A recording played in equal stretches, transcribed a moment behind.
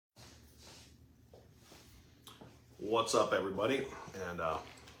What's up, everybody? And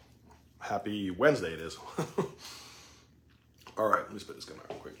happy Wednesday it is. All right, let me spit this gun out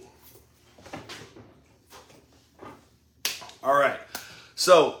real quick. All right,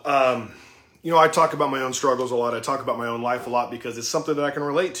 so, I talk about my own struggles a lot. I talk about my own life a lot because it's something that I can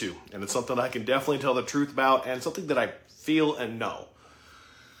relate to, and it's something that I can definitely tell the truth about, and something that I feel and know.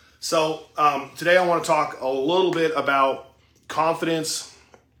 So today I want to talk a little bit about confidence,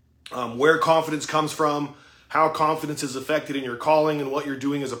 where confidence comes from, how confidence is affected in your calling and what you're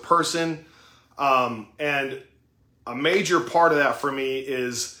doing as a person. And a major part of that for me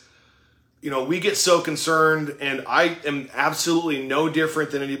is, we get so concerned, and I am absolutely no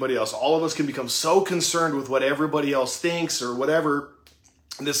different than anybody else. All of us can become so concerned with what everybody else thinks or whatever,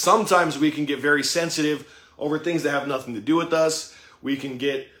 that sometimes we can get very sensitive over things that have nothing to do with us. We can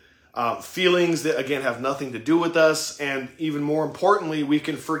get feelings that, again, have nothing to do with us. And even more importantly, we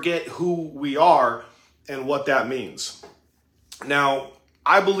can forget who we are and what that means. Now,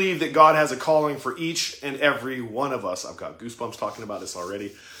 I believe that God has a calling for each and every one of us. I've got goosebumps talking about this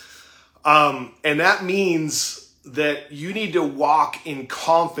already. And that means that you need to walk in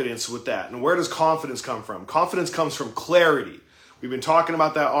confidence with that. And where does confidence come from? Confidence comes from clarity. We've been talking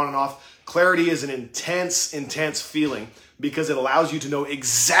about that on and off. Clarity is an intense, intense feeling because it allows you to know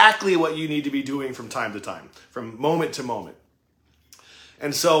exactly what you need to be doing from time to time, from moment to moment.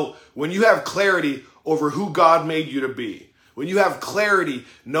 And so when you have clarity over who God made you to be, when you have clarity,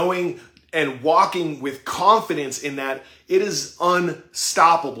 knowing and walking with confidence in that, it is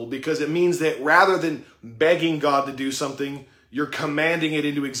unstoppable, because it means that rather than begging God to do something, you're commanding it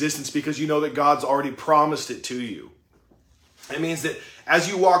into existence because you know that God's already promised it to you. It means that as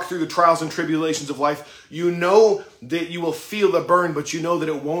you walk through the trials and tribulations of life, you know that you will feel the burn, but you know that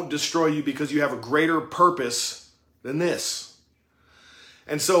it won't destroy you because you have a greater purpose than this.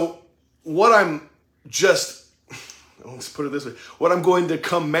 And so let's put it this way, what I'm going to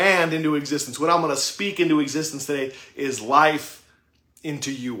command into existence, what I'm going to speak into existence today is life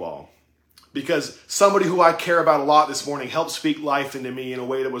into you all. Because somebody who I care about a lot this morning helped speak life into me in a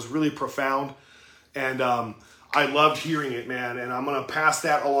way that was really profound. And I loved hearing it, man. And I'm going to pass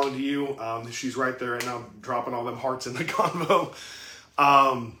that along to you. She's right there right now, dropping all them hearts in the convo.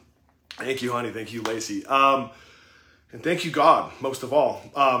 Thank you, honey. Thank you, Lacey. And thank you, God, most of all.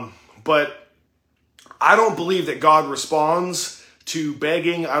 But I don't believe that God responds to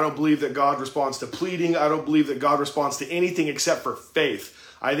begging. I don't believe that God responds to pleading. I don't believe that God responds to anything except for faith.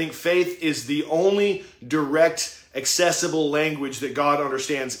 I think faith is the only direct, accessible language that God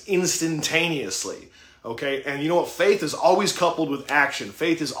understands instantaneously. Okay? And you know what? Faith is always coupled with action.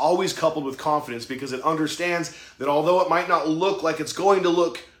 Faith is always coupled with confidence because it understands that although it might not look like it's going to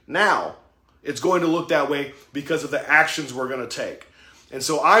look now, it's going to look that way because of the actions we're going to take. And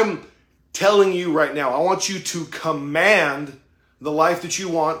so I'm telling you right now, I want you to command the life that you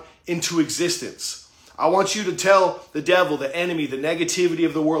want into existence. I want you to tell the devil, the enemy, the negativity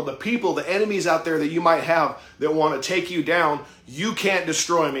of the world, the people, the enemies out there that you might have that want to take you down, you can't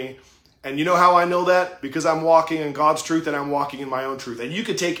destroy me. And you know how I know that? Because I'm walking in God's truth and I'm walking in my own truth. And you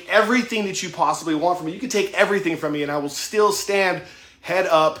can take everything that you possibly want from me. You can take everything from me and I will still stand head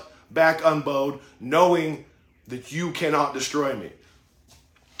up, back unbowed, knowing that you cannot destroy me.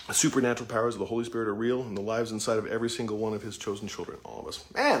 The supernatural powers of the Holy Spirit are real in the lives inside of every single one of his chosen children, all of us.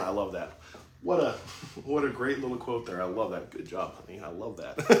 Man, I love that. What a great little quote there. I love that. Good job, honey. I love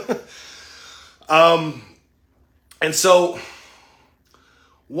that. And so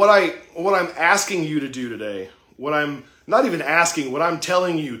what I'm asking you to do today, what I'm not even asking, what I'm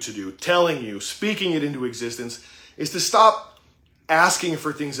telling you to do, speaking it into existence, is to stop asking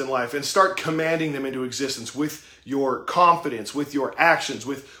for things in life and start commanding them into existence with your confidence, with your actions,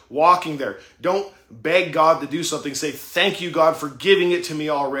 with walking there. Don't beg God to do something. Say, thank you, God, for giving it to me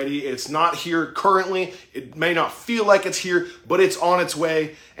already. It's not here currently. It may not feel like it's here, but it's on its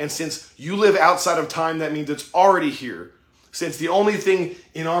way. And since you live outside of time, that means it's already here. Since the only thing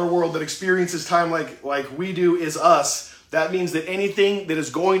in our world that experiences time like we do is us, that means that anything that is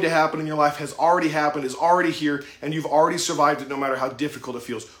going to happen in your life has already happened, is already here, and you've already survived it no matter how difficult it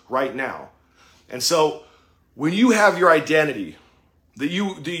feels right now. And so when you have your identity, that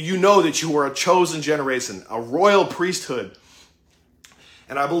you know that you are a chosen generation, a royal priesthood,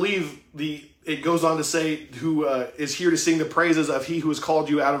 and I believe it goes on to say, who is here to sing the praises of he who has called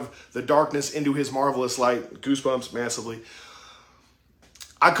you out of the darkness into his marvelous light. Goosebumps massively.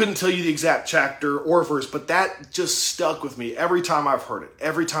 I couldn't tell you the exact chapter or verse, but that just stuck with me every time I've heard it,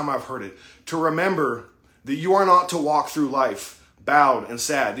 to remember that you are not to walk through life bowed and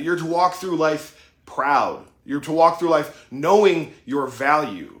sad, that you're to walk through life proud. You're to walk through life knowing your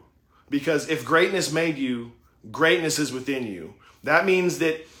value, because if greatness made you, greatness is within you. That means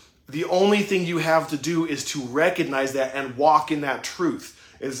that the only thing you have to do is to recognize that and walk in that truth.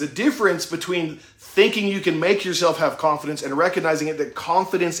 There's a difference between thinking you can make yourself have confidence and recognizing it, that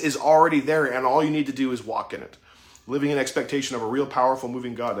confidence is already there and all you need to do is walk in it. Living in expectation of a real, powerful,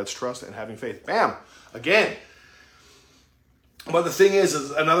 moving God. That's trust and having faith. Bam! Again. But the thing is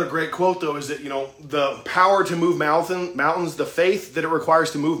another great quote though is that, the power to move mountains, the faith that it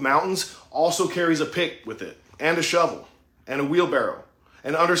requires to move mountains also carries a pick with it and a shovel and a wheelbarrow,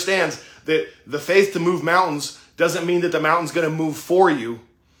 and understands that the faith to move mountains doesn't mean that the mountain's going to move for you.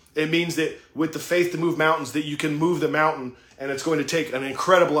 It means that with the faith to move mountains, that you can move the mountain, and it's going to take an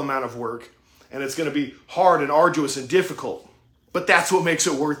incredible amount of work, and it's going to be hard and arduous and difficult. But that's what makes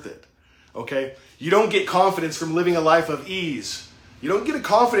it worth it, okay? You don't get confidence from living a life of ease. You don't get a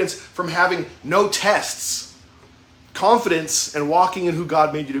confidence from having no tests. Confidence and walking in who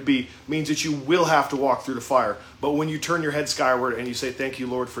God made you to be means that you will have to walk through the fire. But when you turn your head skyward and you say, thank you,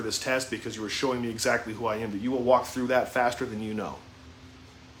 Lord, for this test because you were showing me exactly who I am, that you will walk through that faster than you know.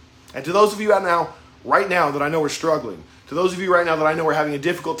 And to those of you right now that I know are struggling, to those of you right now that I know are having a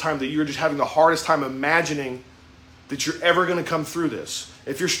difficult time, that you're just having the hardest time imagining that you're ever going to come through this.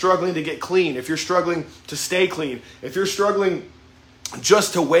 If you're struggling to get clean, if you're struggling to stay clean, if you're struggling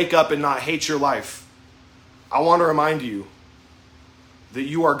just to wake up and not hate your life, I want to remind you that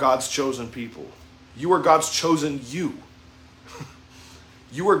you are God's chosen people. You are God's chosen you.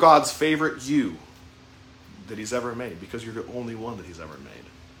 You are God's favorite you that he's ever made, because you're the only one that he's ever made.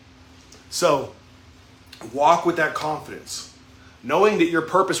 So, walk with that confidence, knowing that your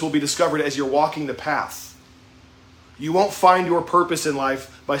purpose will be discovered as you're walking the path. You won't find your purpose in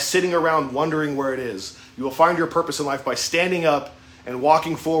life by sitting around wondering where it is. You will find your purpose in life by standing up and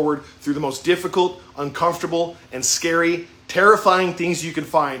walking forward through the most difficult, uncomfortable, and scary, terrifying things you can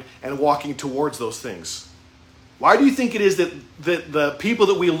find, and walking towards those things. Why do you think it is that the people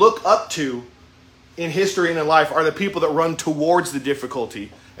that we look up to in history and in life are the people that run towards the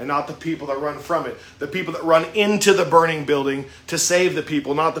difficulty and not the people that run from it? The people that run into the burning building to save the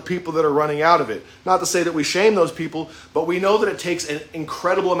people, not the people that are running out of it. Not to say that we shame those people, but we know that it takes an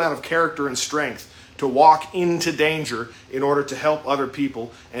incredible amount of character and strength to walk into danger in order to help other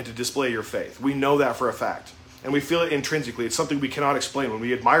people and to display your faith. We know that for a fact. And we feel it intrinsically. It's something we cannot explain. When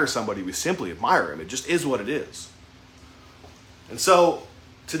we admire somebody, we simply admire him. It just is what it is. And so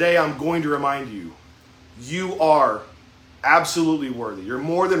today I'm going to remind you, you are absolutely worthy. You're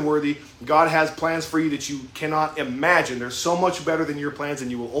more than worthy. God has plans for you that you cannot imagine. They're so much better than your plans,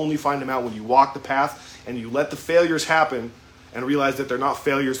 and you will only find them out when you walk the path and you let the failures happen and realize that they're not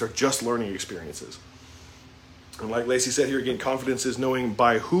failures, they're just learning experiences. And like Lacey said here again, confidence is knowing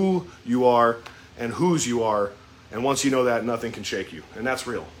by who you are and whose you are. And once you know that, nothing can shake you. And that's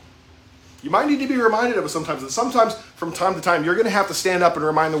real. You might need to be reminded of it sometimes. And sometimes, from time to time, you're going to have to stand up and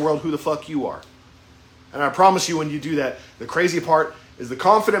remind the world who the fuck you are. And I promise you, when you do that, the crazy part is the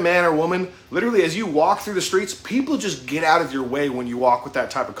confident man or woman, literally as you walk through the streets, people just get out of your way when you walk with that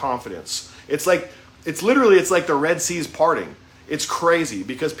type of confidence. It's like the Red Sea's parting. It's crazy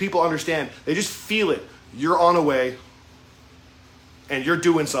because people understand. They just feel it. You're on a way and you're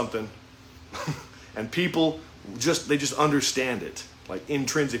doing something. And people they just understand it. Like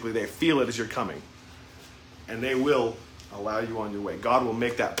intrinsically, they feel it as you're coming. And they will allow you on your way. God will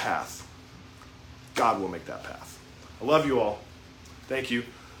make that path. God will make that path. I love you all. Thank you.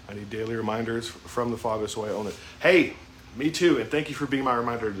 I need daily reminders from the Father, so I own it. Hey, me too. And thank you for being my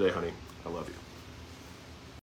reminder today, honey. I love you.